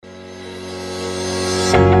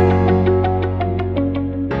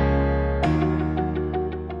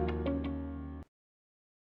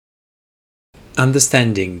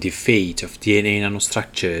Understanding the Fate of DNA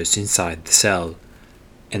Nanostructures Inside the Cell,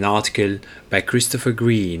 an article by Christopher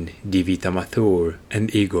Green, Divita Mathur, and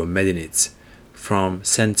Igor Medinits from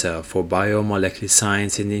Center for Biomolecular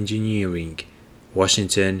Science and Engineering,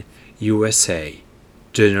 Washington, USA,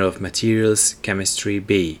 Journal of Materials Chemistry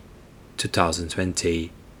B,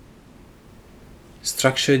 2020.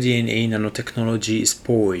 Structured DNA nanotechnology is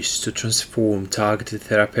poised to transform targeted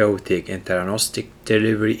therapeutic and theranostic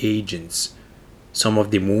delivery agents. Some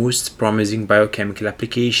of the most promising biochemical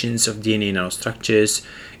applications of DNA nanostructures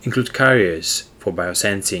include carriers for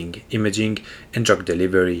biosensing, imaging, and drug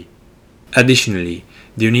delivery. Additionally,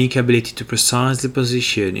 the unique ability to precisely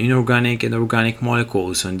position inorganic and organic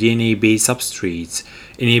molecules on DNA-based substrates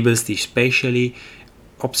enables the spatially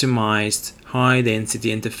optimized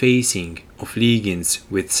high-density interfacing of ligands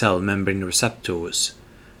with cell membrane receptors.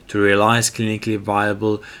 To realize clinically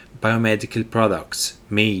viable biomedical products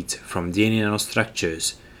made from DNA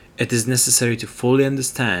nanostructures, it is necessary to fully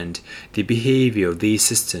understand the behavior of these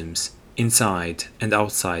systems inside and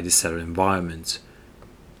outside the cell environment.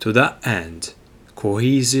 To that end,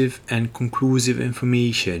 cohesive and conclusive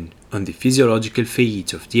information on the physiological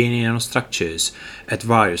fate of DNA nanostructures at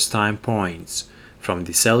various time points, from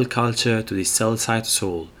the cell culture to the cell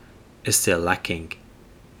cytosol, is still lacking.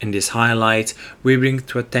 In this highlight, we bring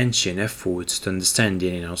to attention efforts to understand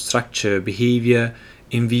DNA nanostructure behavior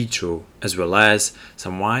in vitro, as well as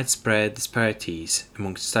some widespread disparities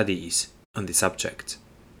among studies on the subject.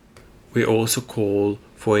 We also call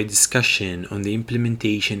for a discussion on the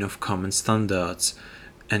implementation of common standards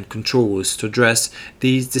and controls to address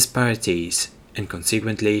these disparities and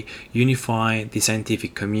consequently unify the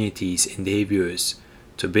scientific community's endeavors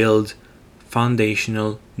to build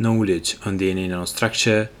foundational knowledge on DNA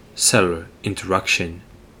nanostructure cellular interaction.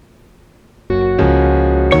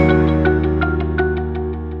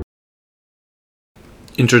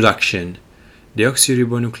 Introduction.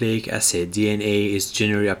 Deoxyribonucleic acid DNA is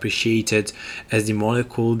generally appreciated as the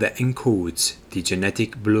molecule that encodes the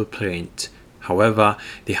genetic blueprint. However,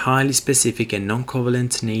 the highly specific and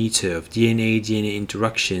non-covalent nature of DNA-DNA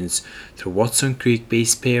interactions through Watson-Crick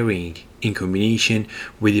base pairing in combination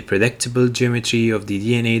with the predictable geometry of the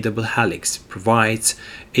DNA double helix provides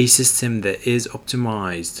a system that is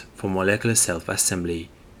optimized for molecular self-assembly.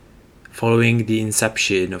 Following the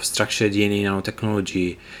inception of structured DNA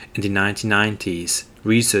nanotechnology in the 1990s,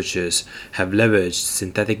 researchers have leveraged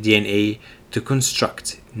synthetic DNA to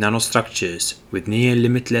construct nanostructures with near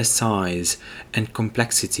limitless size and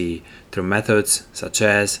complexity through methods such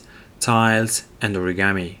as tiles and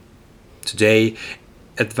origami. Today,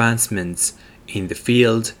 advancements in the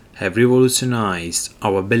field have revolutionized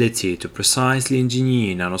our ability to precisely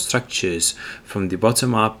engineer nanostructures from the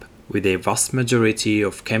bottom up with a vast majority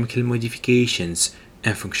of chemical modifications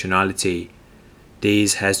and functionality.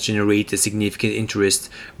 This has generated significant interest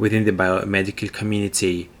within the biomedical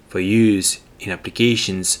community for use in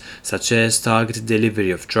applications such as targeted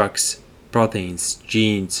delivery of drugs, proteins,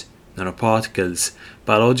 genes, nanoparticles,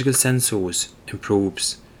 biological sensors, and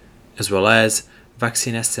probes, as well as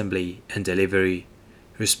vaccine assembly and delivery,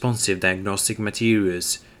 responsive diagnostic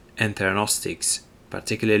materials, and theranostics,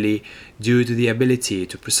 particularly due to the ability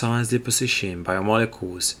to precisely position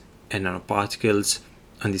biomolecules and nanoparticles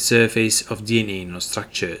on the surface of DNA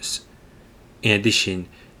nanostructures. In addition,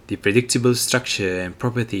 the predictable structure and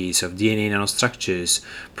properties of DNA nanostructures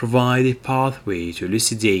provide a pathway to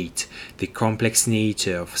elucidate the complex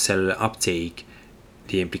nature of cellular uptake,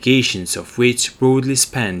 the implications of which broadly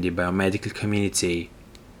span the biomedical community.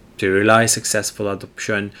 To realize successful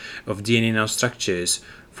adoption of DNA nanostructures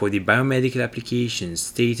for the biomedical applications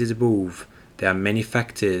stated above, there are many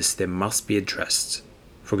factors that must be addressed.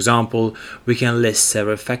 For example, we can list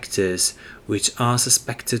several factors which are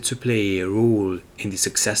suspected to play a role in the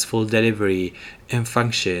successful delivery and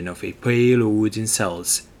function of a payload in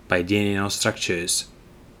cells by DNA nanostructures.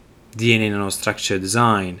 DNA nanostructure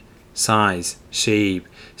design, size, shape,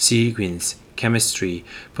 sequence, chemistry,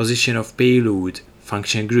 position of payload,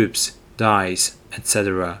 function groups, dyes,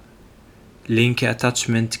 etc. Linker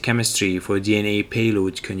attachment chemistry for DNA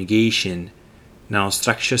payload conjugation,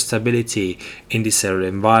 nanostructure stability in the cellular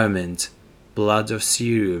environment, blood or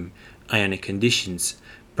serum, ionic conditions,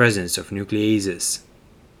 presence of nucleases,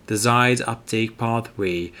 desired uptake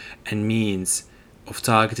pathway and means of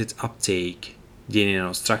targeted uptake, DNA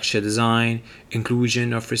nanostructure design,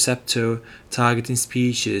 inclusion of receptor targeting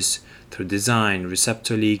species through design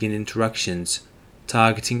receptor ligand interactions,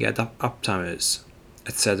 targeting aptamers,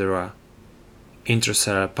 etc.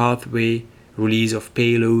 Intracellular pathway, release of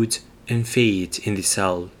payload, and fate in the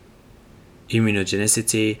cell,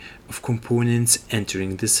 immunogenicity of components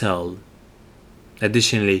entering the cell,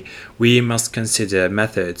 Additionally, we must consider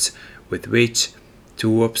methods with which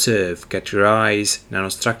to observe, categorize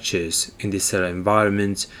nanostructures in the cellular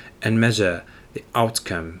environment and measure the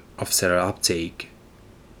outcome of cellular uptake.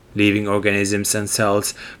 Living organisms and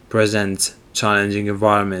cells present challenging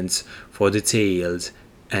environments for detailed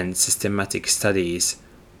and systematic studies,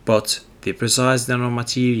 but the precise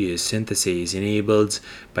nanomaterial synthesis enabled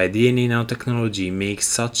by DNA nanotechnology makes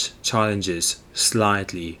such challenges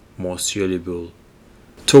slightly more soluble.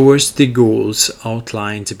 Towards the goals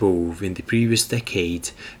outlined above in the previous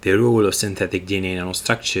decade, the role of synthetic DNA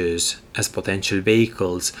nanostructures as potential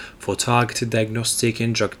vehicles for targeted diagnostic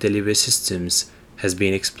and drug delivery systems has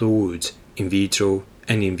been explored in vitro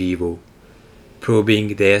and in vivo,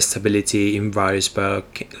 probing their stability in various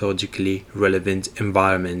biologically relevant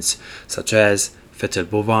environments such as fetal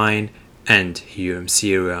bovine and human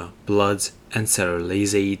sera, blood, and cellular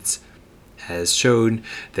lysates, has shown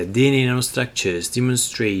that DNA nanostructures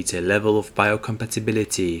demonstrate a level of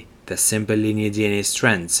biocompatibility that simple linear DNA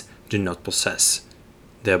strands do not possess,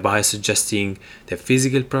 thereby suggesting that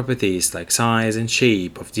physical properties like size and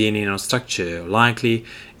shape of DNA nanostructure likely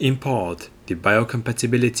impart the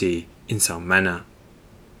biocompatibility in some manner.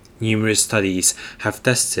 Numerous studies have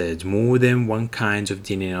tested more than one kind of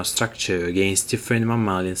DNA nanostructure against different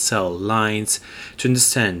mammalian cell lines to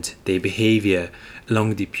understand their behavior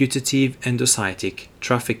along the putative endocytic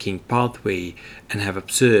trafficking pathway and have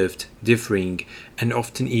observed differing and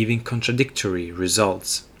often even contradictory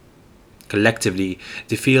results. Collectively,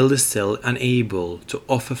 the field is still unable to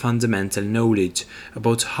offer fundamental knowledge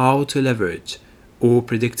about how to leverage or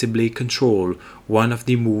predictably control one of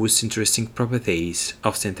the most interesting properties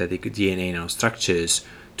of synthetic DNA nanostructures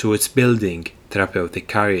towards building therapeutic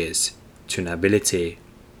carriers, tunability.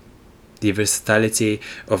 The versatility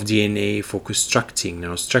of DNA for constructing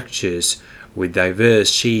nanostructures with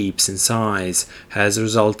diverse shapes and size has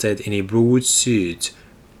resulted in a broad suite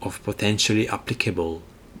of potentially applicable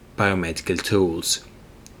biomedical tools,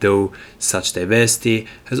 though such diversity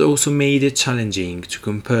has also made it challenging to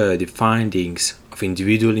compare the findings of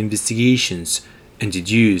individual investigations and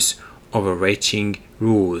deduce overarching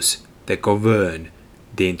rules that govern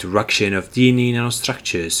the interaction of DNA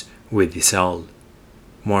nanostructures with the cell.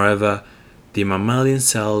 Moreover, the mammalian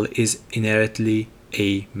cell is inherently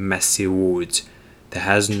a messy wood that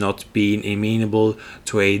has not been amenable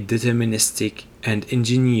to a deterministic and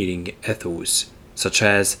engineering ethos, such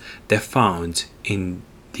as that found in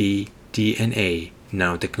the DNA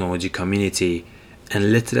nanotechnology community,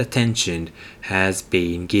 and little attention has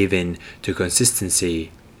been given to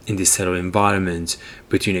consistency in the cellular environment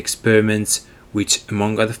between experiments which,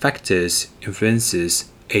 among other factors, influences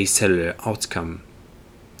a cellular outcome.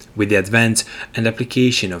 With the advent and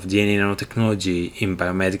application of DNA nanotechnology in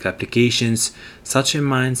biomedical applications, such a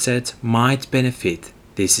mindset might benefit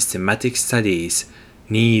the systematic studies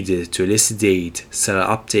needed to elucidate cellular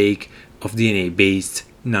uptake of DNA-based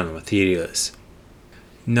nanomaterials.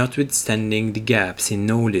 Notwithstanding the gaps in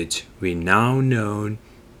knowledge, we now know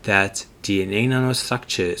that DNA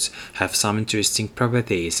nanostructures have some interesting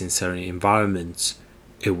properties in certain environments.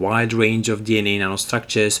 A wide range of DNA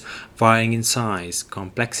nanostructures, varying in size,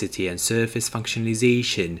 complexity, and surface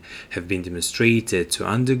functionalization, have been demonstrated to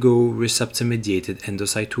undergo receptor-mediated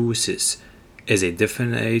endocytosis. As a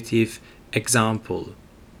definitive example,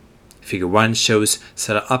 Figure 1 shows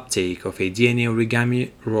cellular uptake of a DNA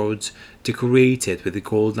origami rod decorated with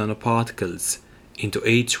gold nanoparticles into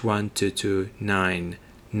H122.9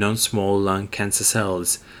 non-small lung cancer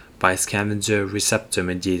cells by scavenger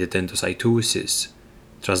receptor-mediated endocytosis.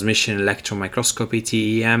 Transmission electron microscopy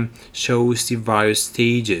TEM shows the various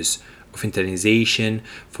stages of internalization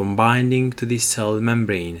from binding to the cell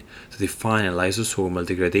membrane to the final lysosomal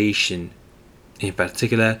degradation. In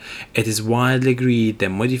particular, it is widely agreed that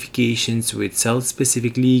modifications with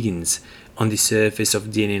cell-specific ligands on the surface of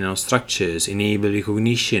DNA nanostructures enable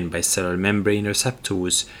recognition by cellular membrane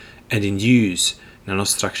receptors and induce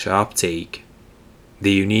nanostructure uptake.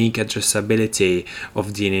 The unique addressability of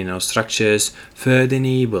DNA nanostructures further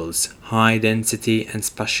enables high-density and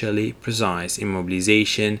spatially precise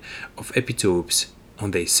immobilization of epitopes on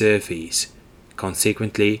their surface,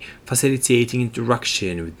 consequently facilitating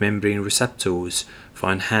interaction with membrane receptors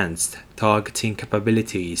for enhanced targeting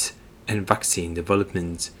capabilities and vaccine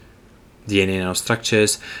development. DNA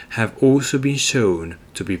nanostructures have also been shown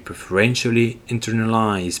to be preferentially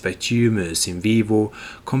internalized by tumors in vivo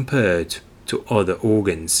compared to other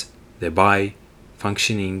organs, thereby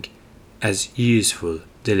functioning as useful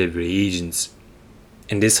delivery agents.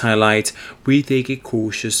 In this highlight, we take a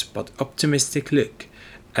cautious but optimistic look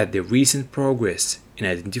at the recent progress in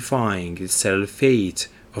identifying the cellular fate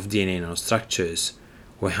of DNA nanostructures.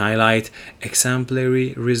 We highlight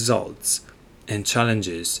exemplary results and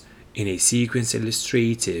challenges in a sequence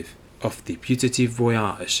illustrative of the putative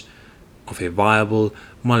voyage of a viable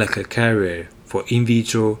molecular carrier for in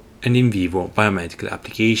vitro and in vivo biomedical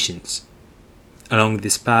applications. Along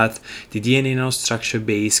this path, the DNA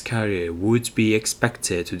nanostructure-based carrier would be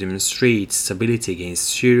expected to demonstrate stability against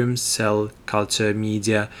serum, cell, culture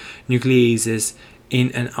media, nucleases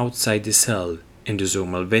in and outside the cell,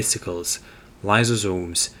 endosomal vesicles,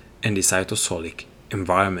 lysosomes, and the cytosolic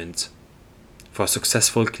environment. For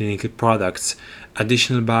successful clinical products,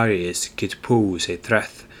 additional barriers could pose a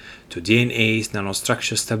threat to DNA's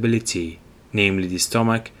nanostructure stability, namely the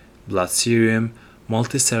stomach, blood serum,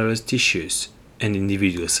 multicellular tissues, and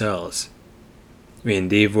individual cells. We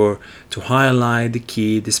endeavor to highlight the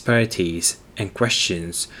key disparities and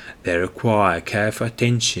questions that require careful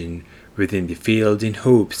attention within the field in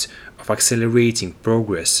hopes of accelerating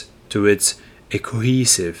progress towards a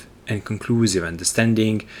cohesive and conclusive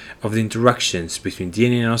understanding of the interactions between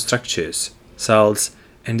DNA nanostructures, cells,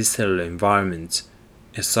 and the cellular environment.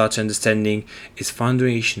 And such understanding is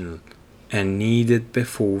foundational and needed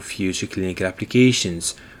before future clinical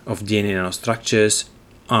applications of DNA nanostructures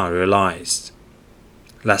are realized.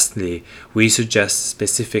 Lastly, we suggest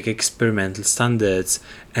specific experimental standards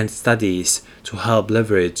and studies to help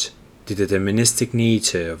leverage the deterministic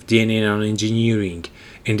nature of DNA nanoengineering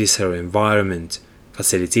in the cellular environment,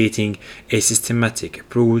 facilitating a systematic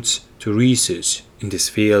approach to research in this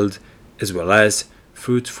field, as well as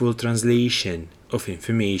fruitful translation of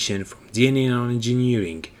information from DNA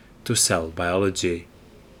nanoengineering to cell biology.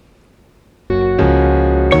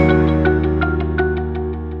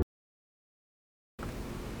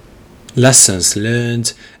 Lessons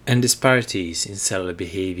learned and disparities in cellular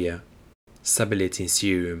behavior. Stability in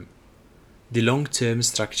serum. The long-term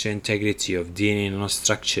structure integrity of DNA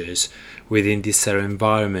nanostructures within the cellular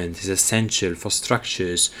environment is essential for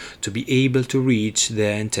structures to be able to reach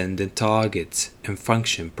their intended targets and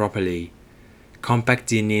function properly. Compact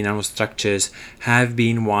DNA nanostructures have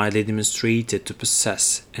been widely demonstrated to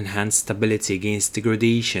possess enhanced stability against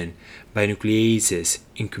degradation by nucleases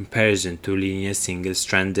in comparison to linear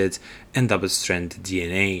single-stranded and double-stranded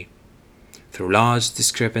DNA. Though large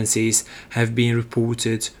discrepancies have been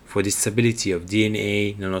reported for the stability of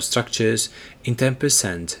DNA nanostructures in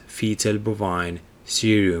 10% fetal bovine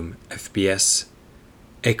serum (FBS),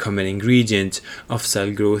 a common ingredient of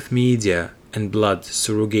cell growth media and blood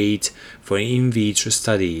surrogate for in vitro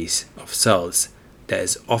studies of cells that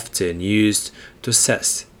is often used to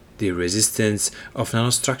assess the resistance of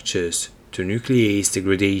nanostructures to nuclease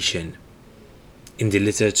degradation. In the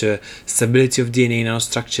literature, stability of DNA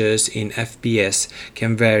nanostructures in FBS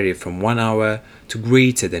can vary from 1 hour to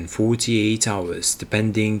greater than 48 hours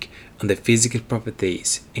depending on the physical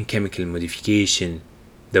properties and chemical modification,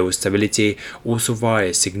 though stability also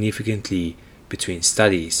varies significantly between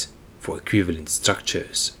studies for equivalent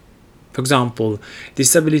structures. For example, the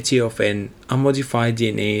stability of an unmodified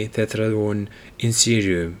DNA tetradone in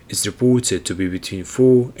serum is reported to be between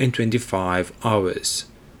 4 and 25 hours.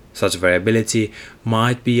 Such variability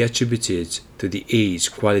might be attributed to the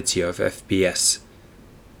age quality of FBS.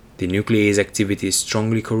 The nuclease activity is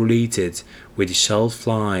strongly correlated with the shelf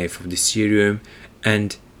life of the serum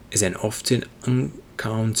and is an often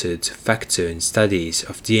uncounted factor in studies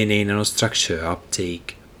of DNA nanostructure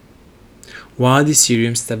uptake. While the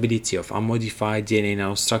serum stability of unmodified DNA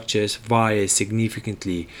nanostructures varies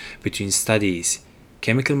significantly between studies,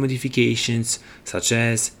 chemical modifications such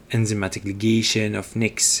as enzymatic ligation of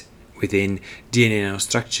NICs within DNA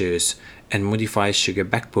nanostructures and modified sugar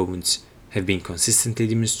backbones have been consistently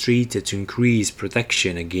demonstrated to increase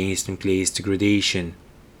protection against nuclease degradation.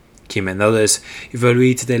 Kim and others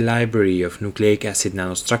evaluated a library of nucleic acid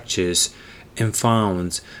nanostructures and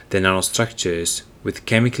found that nanostructures with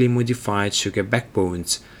chemically modified sugar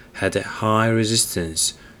backbones had a high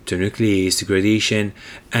resistance to nuclease degradation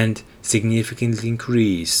and significantly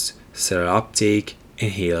increased cellular uptake in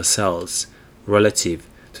HeLa cells relative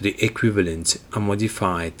to the equivalent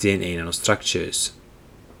unmodified DNA nanostructures.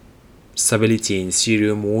 Stability in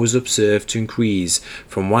serum was observed to increase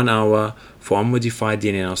from 1 hour for unmodified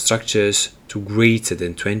DNA nanostructures to greater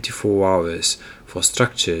than 24 hours for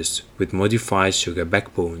structures with modified sugar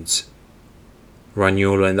backbones.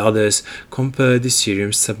 Ragnolo and others compared the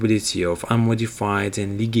serum stability of unmodified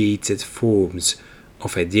and ligated forms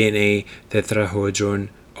of a DNA tetrahedron,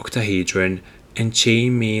 octahedron, and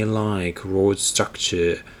chainmail-like rod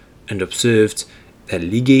structure and observed that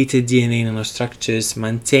ligated DNA nanostructures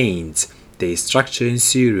maintained their structure in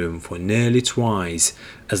serum for nearly twice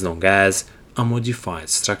as long as unmodified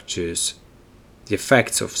structures. The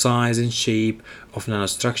effects of size and shape of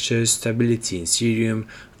nanostructures stability in serum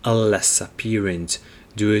are less apparent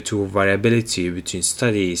due to variability between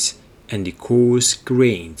studies and the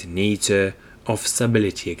coarse-grained nature of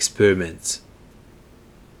stability experiments.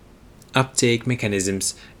 Uptake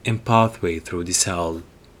mechanisms and pathway through the cell.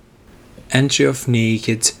 Entry of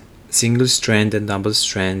naked single-strand and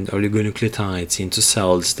double-strand oligonucleotides into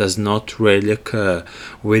cells does not rarely occur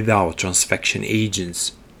without transfection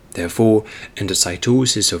agents. Therefore,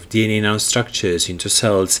 endocytosis of DNA nanostructures into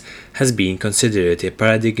cells has been considered a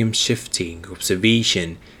paradigm-shifting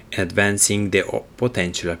observation in advancing their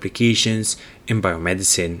potential applications in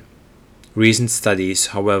biomedicine. Recent studies,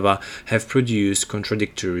 however, have produced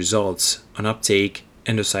contradictory results on uptake,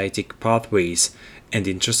 endocytic pathways, and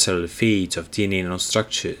intracellular fate of DNA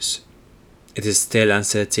nanostructures. It is still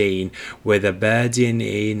uncertain whether bare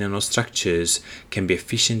DNA nanostructures can be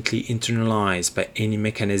efficiently internalized by any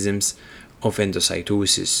mechanisms of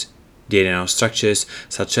endocytosis. DNA nanostructures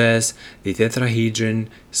such as the tetrahedron,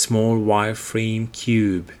 small wireframe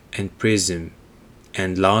cube and prism,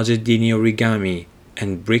 and larger DNA origami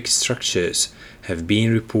and brick structures have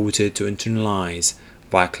been reported to internalize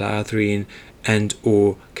via clathrin and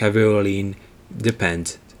or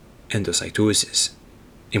caveolin-dependent endocytosis.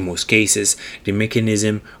 In most cases, the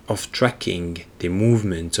mechanism of tracking the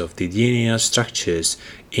movement of the DNA structures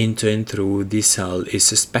into and through the cell is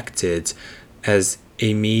suspected as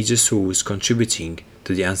a major source contributing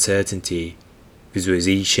to the uncertainty.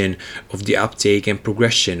 Visualization of the uptake and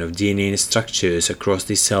progression of DNA structures across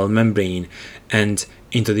the cell membrane and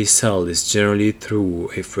into the cell is generally through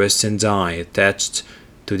a fluorescent dye attached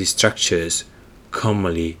to the structures,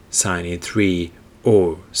 commonly cyanide 3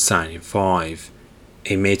 or cyanide 5.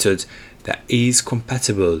 A method that is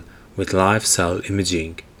compatible with live cell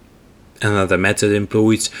imaging. Another method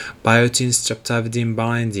employs biotin-streptavidin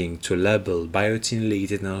binding to label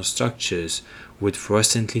biotin-related nanostructures with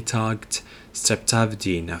fluorescently tagged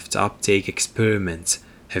streptavidin after uptake experiments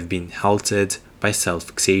have been halted by cell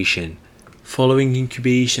fixation. Following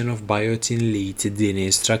incubation of biotin-related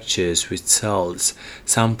DNA structures with cells,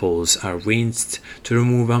 samples are rinsed to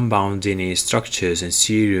remove unbound DNA structures and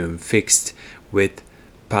serum fixed with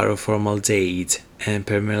paraformaldehyde and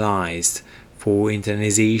permealized for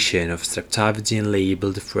internalization of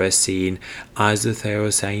streptavidin-labeled fluorescein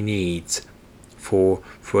isothiocyanates for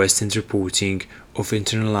fluorescent reporting of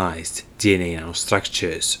internalized DNA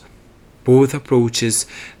nanostructures. Both approaches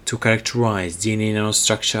to characterize DNA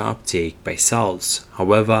nanostructure uptake by cells,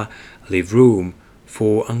 however, leave room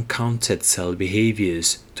for uncounted cell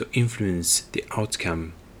behaviors to influence the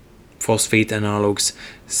outcome. Phosphate analogs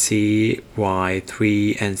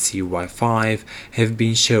CY3 and CY5 have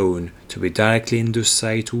been shown to be directly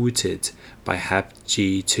endocytoted by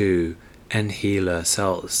HepG2 and HeLa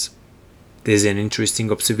cells. This is an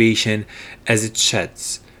interesting observation as it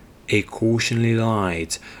sheds a cautionary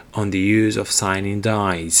light on the use of cyanide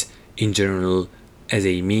dyes in general as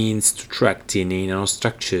a means to track DNA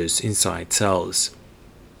nanostructures inside cells.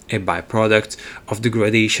 A byproduct of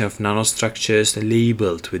degradation of nanostructures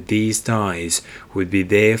labeled with these dyes would be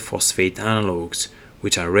their phosphate analogs,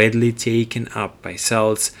 which are readily taken up by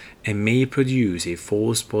cells and may produce a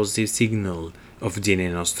false positive signal of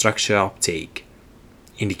DNA nanostructure uptake.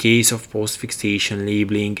 In the case of post-fixation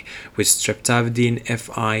labeling with streptavidin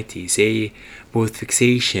FITSA, both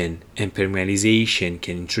fixation and permealization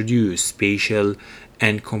can introduce spatial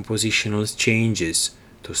and compositional changes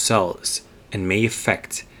to cells and may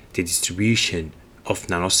affect the distribution of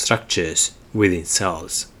nanostructures within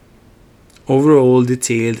cells. Overall,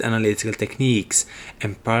 detailed analytical techniques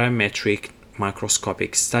and parametric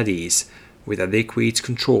microscopic studies with adequate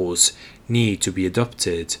controls need to be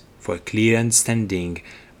adopted for a clear understanding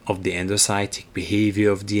of the endocytic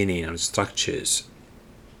behavior of DNA nanostructures.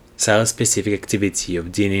 Cell-specific activity of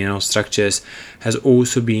DNA nanostructures has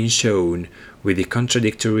also been shown with the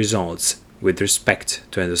contradictory results with respect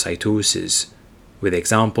to endocytosis, with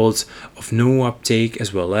examples of no uptake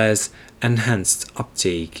as well as enhanced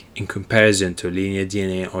uptake in comparison to linear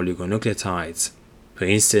DNA oligonucleotides. For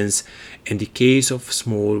instance, in the case of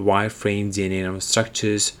small wireframe DNA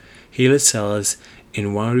nanostructures, HeLa cells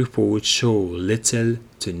in one report show little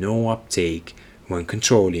to no uptake when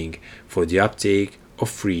controlling for the uptake of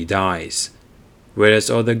free dyes,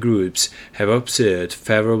 whereas other groups have observed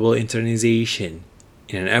favorable internalization.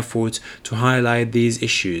 In an effort to highlight these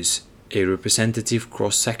issues, a representative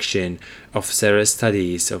cross-section of several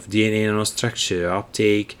studies of DNA nanostructure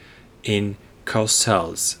uptake in COS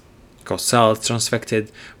cells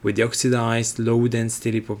transfected with the oxidized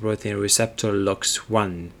low-density lipoprotein receptor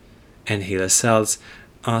LOX1 and HeLa cells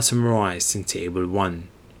are summarized in Table 1.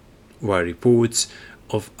 while reports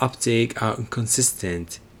of uptake are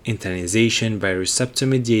inconsistent. Internalization by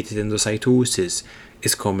receptor-mediated endocytosis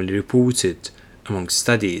is commonly reported among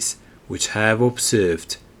studies which have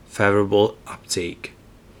observed favorable uptake.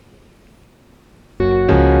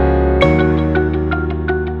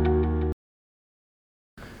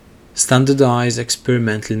 Standardized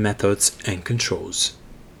experimental methods and controls.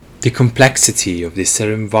 The complexity of the cell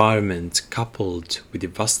environment, coupled with the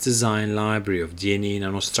vast design library of DNA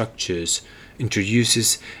nanostructures,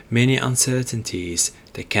 introduces many uncertainties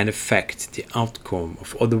that can affect the outcome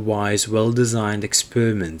of otherwise well-designed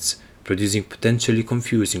experiments, producing potentially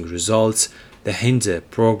confusing results that hinder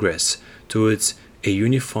progress towards a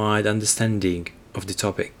unified understanding of the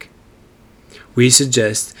topic. We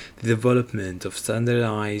suggest the development of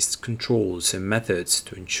standardized controls and methods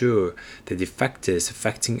to ensure that the factors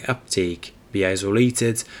affecting uptake be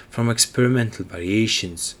isolated from experimental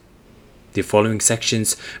variations. The following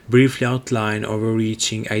sections briefly outline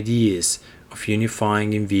overreaching ideas of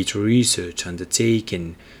unifying in vitro research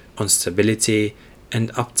undertaken on stability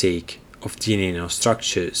and uptake of DNA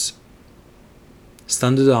nanostructures.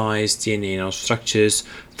 Standardized DNA nanostructures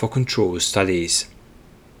for control studies.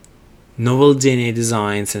 Novel DNA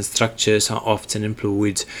designs and structures are often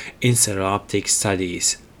employed in cell uptake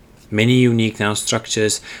studies. Many unique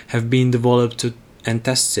nanostructures have been developed and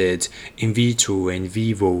tested in vitro and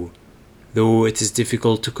vivo, though it is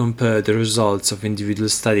difficult to compare the results of individual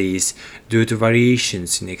studies due to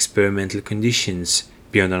variations in experimental conditions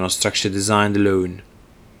beyond nanostructure design alone.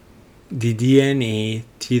 The DNA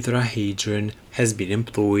tetrahedron has been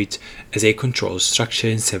employed as a control structure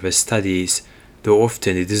in several studies, though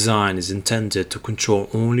often the design is intended to control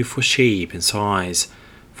only for shape and size,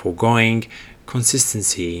 foregoing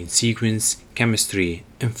consistency in sequence, chemistry,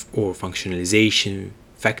 or functionalization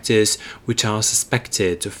factors which are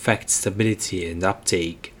suspected to affect stability and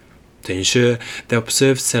uptake. To ensure the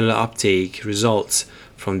observed cellular uptake results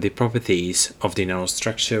from the properties of the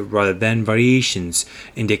nanostructure rather than variations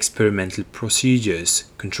in the experimental procedures,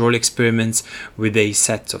 control experiments with a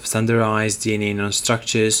set of standardized DNA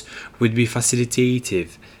nanostructures would be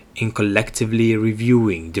facilitative in collectively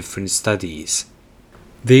reviewing different studies.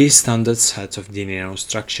 This standard set of DNA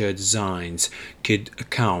nanostructure designs could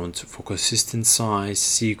account for consistent size,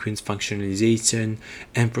 sequence functionalization,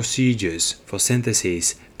 and procedures for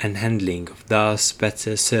synthesis and handling, thus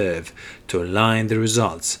better serve to align the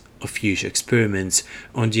results of future experiments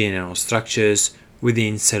on DNA nanostructures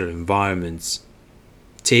within cellular environments.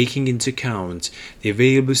 Taking into account the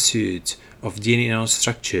available suite of DNA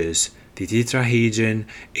nanostructures, the tetrahedron,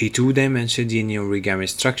 a two-dimensional DNA origami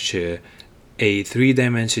structure, a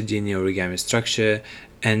three-dimensional DNA origami structure,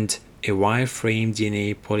 and a wireframe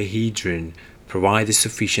DNA polyhedron provide a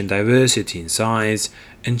sufficient diversity in size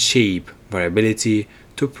and shape variability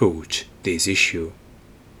to approach this issue.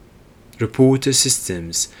 Reporter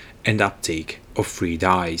systems and uptake of free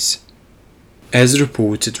dyes. As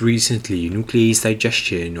reported recently, nuclease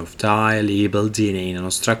digestion of dye-labeled DNA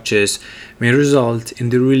nanostructures may result in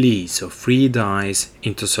the release of free dyes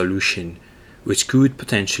into solution, which could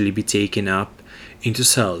potentially be taken up into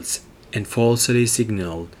cells and falsely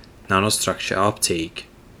signal nanostructure uptake.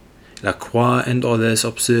 Lacroix and others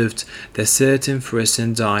observed that certain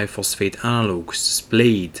fluorescent diphosphate analogues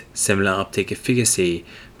displayed similar uptake efficacy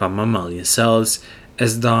by mammalian cells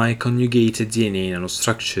as dye-conjugated DNA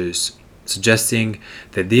nanostructures, suggesting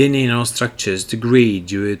that DNA nanostructures degrade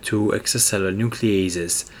due to extracellular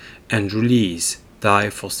nucleases and release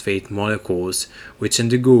diphosphate molecules which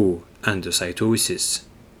undergo endocytosis,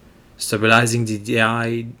 stabilizing the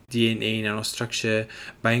DNA nanostructure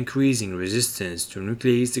by increasing resistance to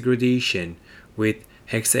nuclease degradation with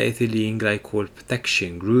hexaethylene glycol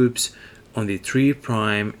protection groups on the 3'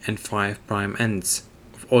 and 5' ends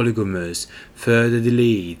of oligomers further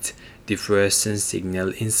delayed the fluorescence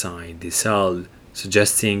signal inside the cell,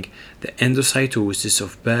 suggesting the endocytosis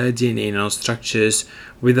of bare DNA nanostructures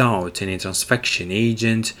without any transfection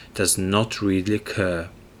agent does not really occur.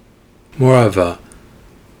 Moreover,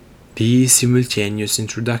 the simultaneous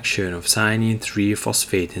introduction of cyanine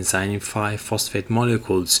 3-phosphate and cyanine 5-phosphate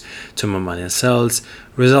molecules to mammalian cells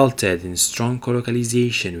resulted in strong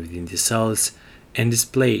colocalization within the cells and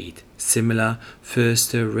displayed similar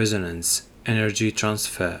Foerster resonance energy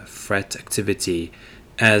transfer threat activity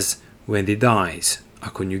as when the dyes are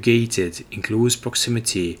conjugated in close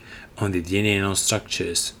proximity on the DNA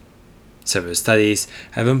nanostructures. Several studies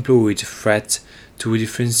have employed threat to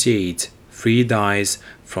differentiate free dyes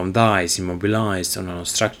from dyes immobilized on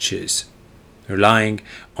nanostructures, relying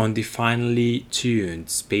on the finely tuned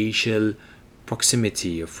spatial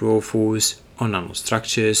proximity of fluorophores on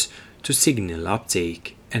nanostructures to signal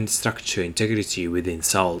uptake and structure integrity within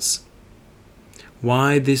cells.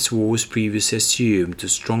 While this was previously assumed to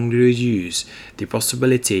strongly reduce the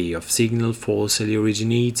possibility of signal falsely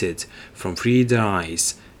originated from free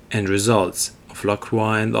dyes and results of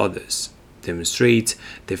Lacroix and others, demonstrate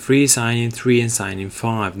the free Cyanin 3 and Cyanin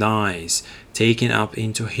 5 dyes taken up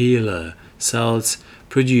into HeLa cells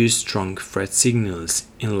produce strong threat signals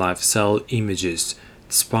in live cell images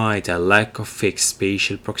despite a lack of fixed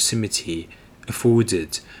spatial proximity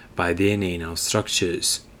afforded by DNA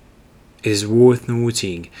nanostructures. It is worth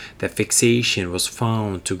noting that fixation was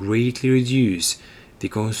found to greatly reduce the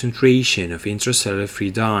concentration of intracellular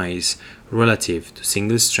free dyes relative to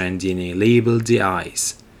single-strand DNA-labeled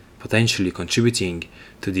dyes, potentially contributing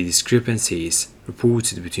to the discrepancies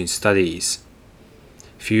reported between studies.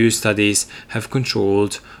 Few studies have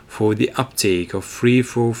controlled for the uptake of free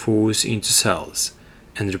fluorophores into cells,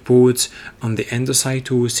 and reports on the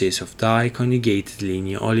endocytosis of dye-conjugated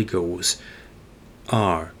linear oligos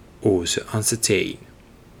are also uncertain.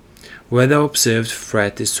 Whether observed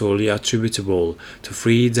threat is solely attributable to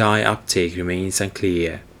free dye uptake remains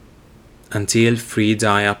unclear. Until free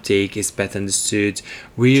dye uptake is better understood,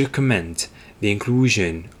 we recommend the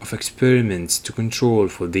inclusion of experiments to control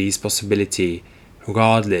for this possibility,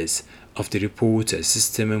 regardless of the reporter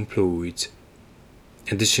system employed.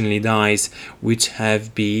 Additionally, dyes which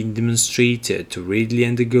have been demonstrated to readily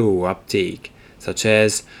undergo uptake, such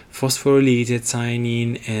as phosphorylated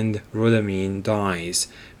cyanine and rhodamine dyes,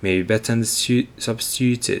 may be better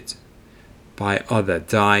substituted by other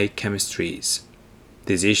dye chemistries.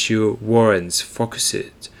 This issue warrants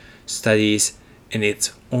focused studies in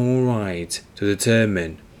its own right to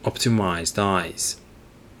determine optimized dyes.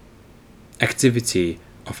 Activity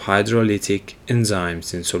of hydrolytic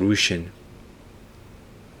enzymes in solution.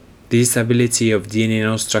 The stability of DNA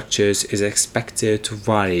nanostructures is expected to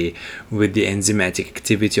vary with the enzymatic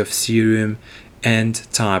activity of serum and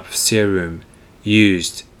type of serum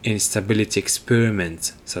used in stability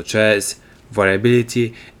experiments, such as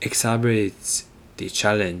variability exacerbates the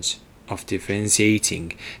challenge of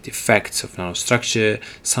differentiating the effects of nanostructure,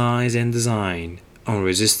 size, and design on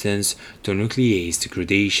resistance to nuclease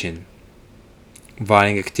degradation.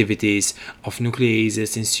 Varying activities of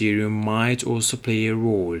nucleases in serum might also play a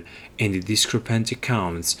role in the discrepant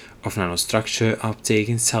accounts of nanostructure uptake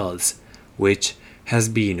in cells, which has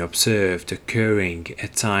been observed occurring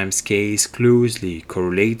at time scales closely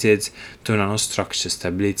correlated to nanostructure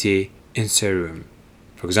stability in serum.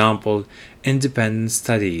 For example, independent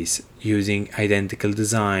studies using identical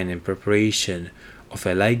design and preparation of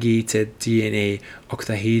a ligated DNA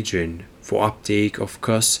octahedron for uptake of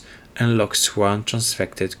Cos and LOX1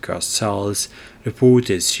 transfected Cos cells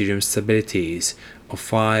reported serum stabilities of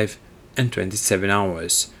 5 and 27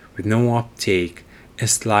 hours, with no uptake and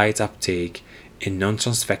slight uptake in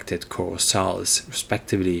non-transfected Cos cells,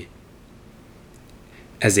 respectively.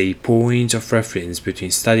 As a point of reference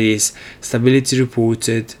between studies, stability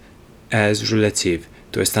reported as relative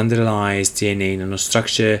to a standardized DNA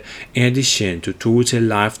nanostructure in addition to total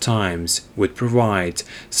lifetimes would provide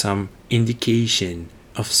some indication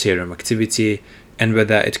of serum activity and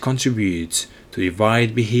whether it contributes to the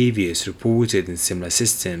varied behaviors reported in similar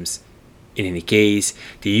systems. In any case,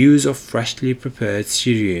 the use of freshly prepared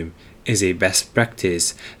serum is a best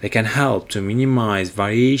practice that can help to minimize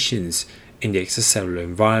variations in the extracellular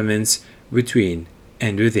environments between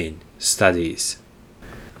and within studies.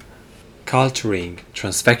 Culturing,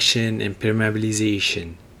 transfection, and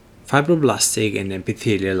permeabilization. Fibroblastic and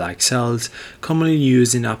epithelial-like cells commonly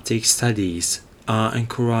used in uptake studies are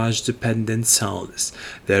encourage-dependent cells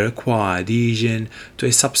that require adhesion to a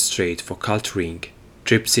substrate for culturing.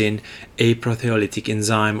 Trypsin, a proteolytic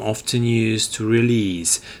enzyme often used to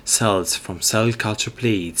release cells from cell culture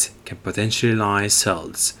plates, can potentially lyse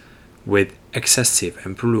cells with excessive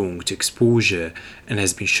and prolonged exposure and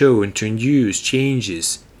has been shown to induce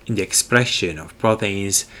changes in the expression of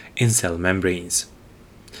proteins in cell membranes.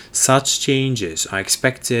 Such changes are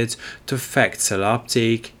expected to affect cell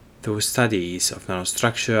uptake, though studies of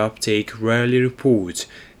nanostructure uptake rarely report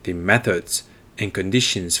the methods and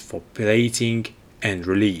conditions for plating and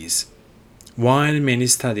release. While many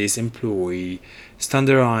studies employ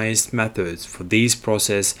standardized methods for this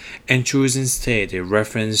process and choose instead a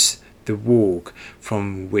reference the work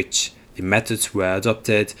from which the methods were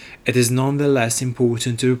adopted, it is nonetheless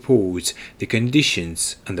important to report the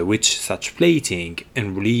conditions under which such plating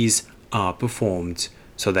and release are performed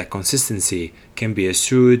so that consistency can be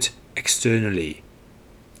assured externally.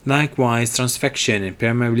 Likewise, transfection and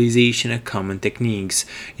permeabilization are common techniques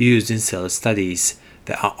used in cell studies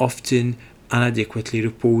that are often inadequately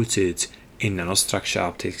reported in nanostructure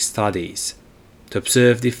uptake studies. To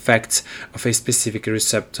observe the effects of a specific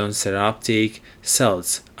receptor on cell uptake,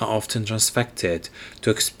 cells are often transfected to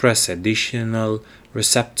express additional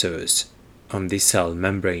receptors on the cell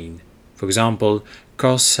membrane. For example,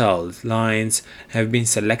 cross-cell lines have been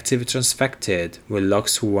selectively transfected with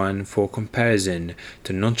LOX1 for comparison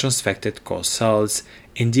to non-transfected cross cells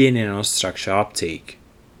in DNA nanostructure uptake.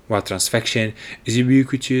 While transfection is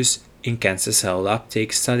ubiquitous in cancer cell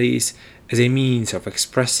uptake studies as a means of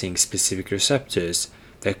expressing specific receptors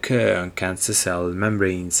that occur on cancer cell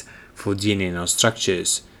membranes for DNA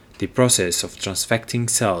nanostructures, the process of transfecting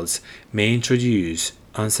cells may introduce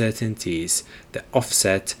uncertainties that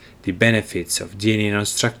offset the benefits of DNA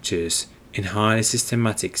nanostructures in highly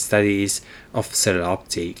systematic studies of cell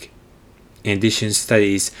uptake. In addition,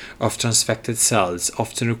 studies of transfected cells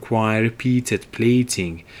often require repeated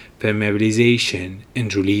plating, permeabilization,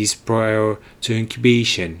 and release prior to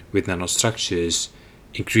incubation with nanostructures,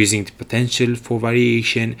 increasing the potential for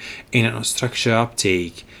variation in nanostructure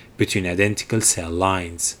uptake between identical cell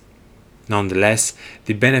lines. Nonetheless,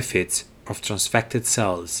 the benefits of transfected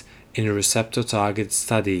cells in receptor-targeted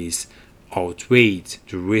studies outweighed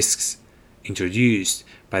the risks introduced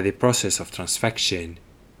by the process of transfection,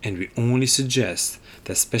 and we only suggest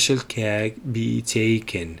that special care be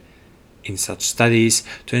taken in such studies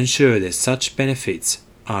to ensure that such benefits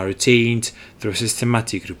are retained through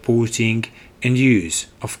systematic reporting and use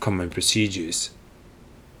of common procedures.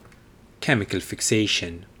 Chemical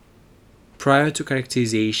fixation. Prior to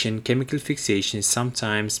characterization, chemical fixation is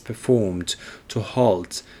sometimes performed to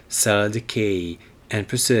halt cell decay and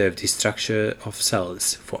preserve the structure of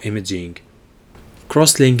cells for imaging.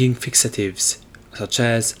 Cross-linking fixatives such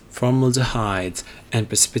as formaldehyde and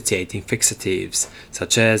precipitating fixatives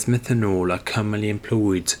such as methanol are commonly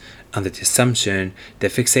employed under the assumption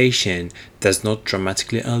that fixation does not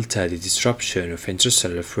dramatically alter the disruption of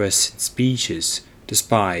intracellular fluorescent species,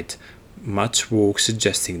 despite much work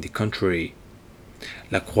suggesting the contrary.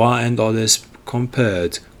 Lacroix and others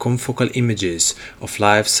compared confocal images of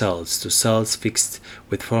live cells to cells fixed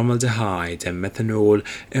with formaldehyde and methanol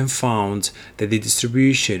and found that the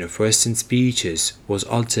distribution of fluorescent species was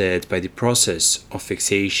altered by the process of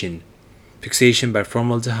fixation. Fixation by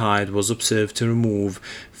formaldehyde was observed to remove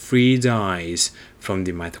free dyes from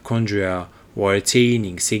the mitochondria while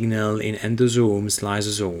retaining signal in endosomes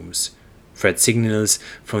lysosomes. Thread signals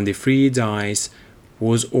from the free dyes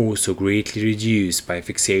was also greatly reduced by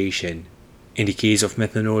fixation. In the case of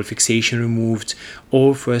methanol, fixation removed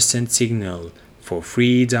all fluorescent signal for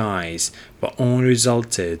free dyes but only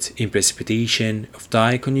resulted in precipitation of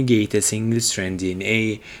dye-conjugated single-strand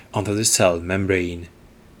DNA onto the cell membrane.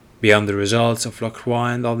 Beyond the results of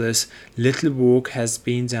Lacroix and others, little work has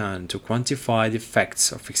been done to quantify the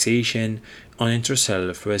effects of fixation on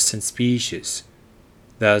intracellular fluorescent species.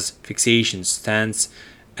 Thus, fixation stands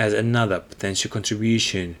as another potential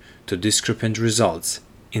contribution to discrepant results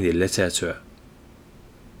in the literature.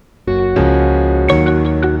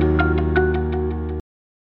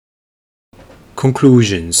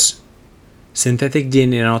 Conclusions. Synthetic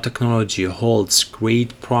DNA nanotechnology holds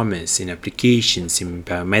great promise in applications in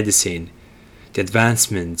biomedicine. The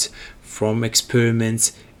advancement from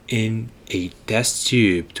experiments in a test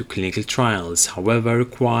tube to clinical trials, however,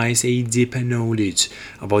 requires a deeper knowledge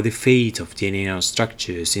about the fate of DNA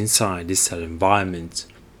nanostructures inside the cell environment.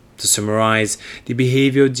 To summarize, the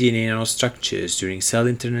behavior of DNA nanostructures during cell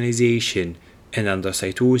internalization and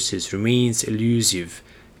endocytosis remains elusive,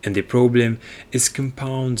 and the problem is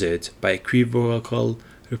compounded by equivocal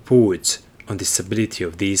reports on the stability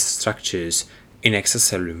of these structures in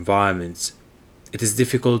extracellular environments. It is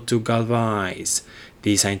difficult to galvanize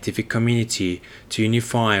the scientific community to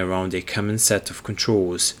unify around a common set of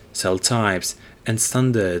controls, cell types, and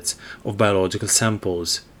standards of biological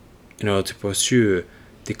samples in order to pursue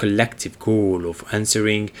the collective goal of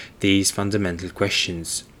answering these fundamental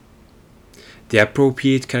questions. The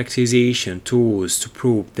appropriate characterization tools to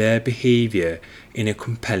probe their behavior in a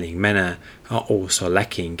compelling manner are also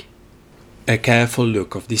lacking. A careful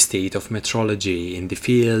look of the state of metrology in the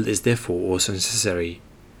field is therefore also necessary.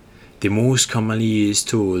 The most commonly used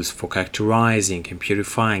tools for characterizing and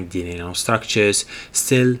purifying DNA nanostructures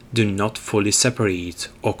still do not fully separate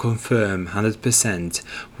or confirm 100%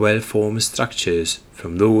 well-formed structures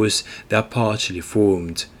from those that are partially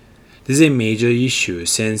formed. This is a major issue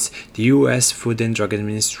since the US Food and Drug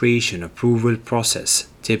Administration approval process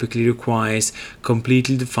typically requires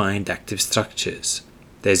completely defined active structures.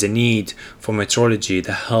 There is a need for metrology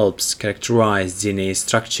that helps characterize DNA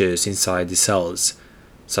structures inside the cells,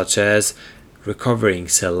 such as recovering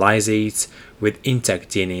cell lysates with intact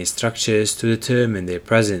DNA structures to determine their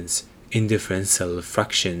presence in different cell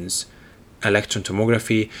fractions. electron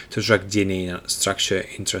tomography to track DNA structure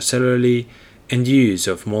intracellularly, and use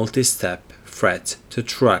of multi-step FRET to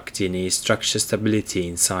track DNA structure stability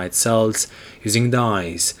inside cells using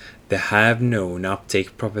dyes that have known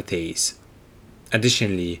uptake properties.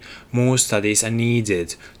 Additionally, more studies are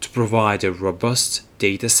needed to provide a robust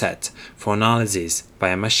data set for analysis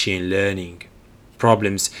by machine learning.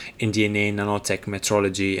 Problems in DNA nanotech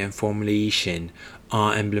metrology and formulation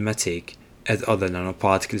are emblematic, as other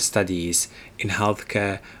nanoparticle studies in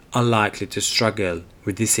healthcare are likely to struggle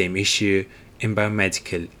with the same issue in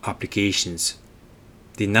biomedical applications.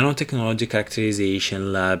 The Nanotechnology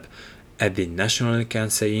Characterization Lab at the National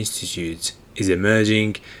Cancer Institute is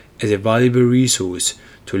emerging as a valuable resource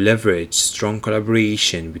to leverage strong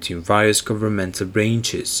collaboration between various governmental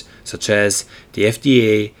branches such as the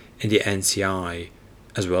FDA and the NCI,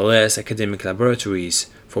 as well as academic laboratories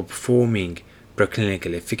for performing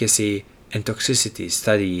preclinical efficacy and toxicity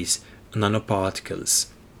studies on nanoparticles.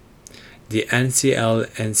 The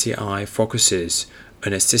NCL-NCI focuses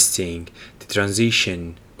on assisting the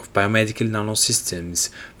transition of biomedical nanosystems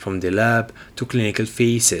from the lab to clinical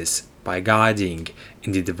phases by guiding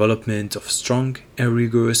in the development of strong and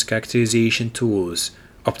rigorous characterization tools,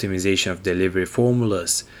 optimization of delivery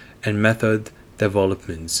formulas, and method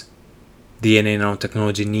developments. DNA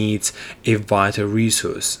nanotechnology needs a vital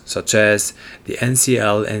resource such as the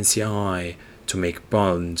NCL-NCI to make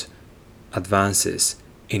bold advances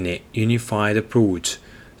in a unified approach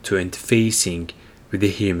to interfacing with the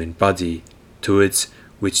human body, towards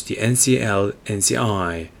which the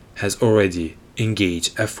NCL-NCI has already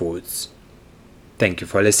engaged efforts. Thank you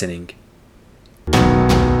for listening.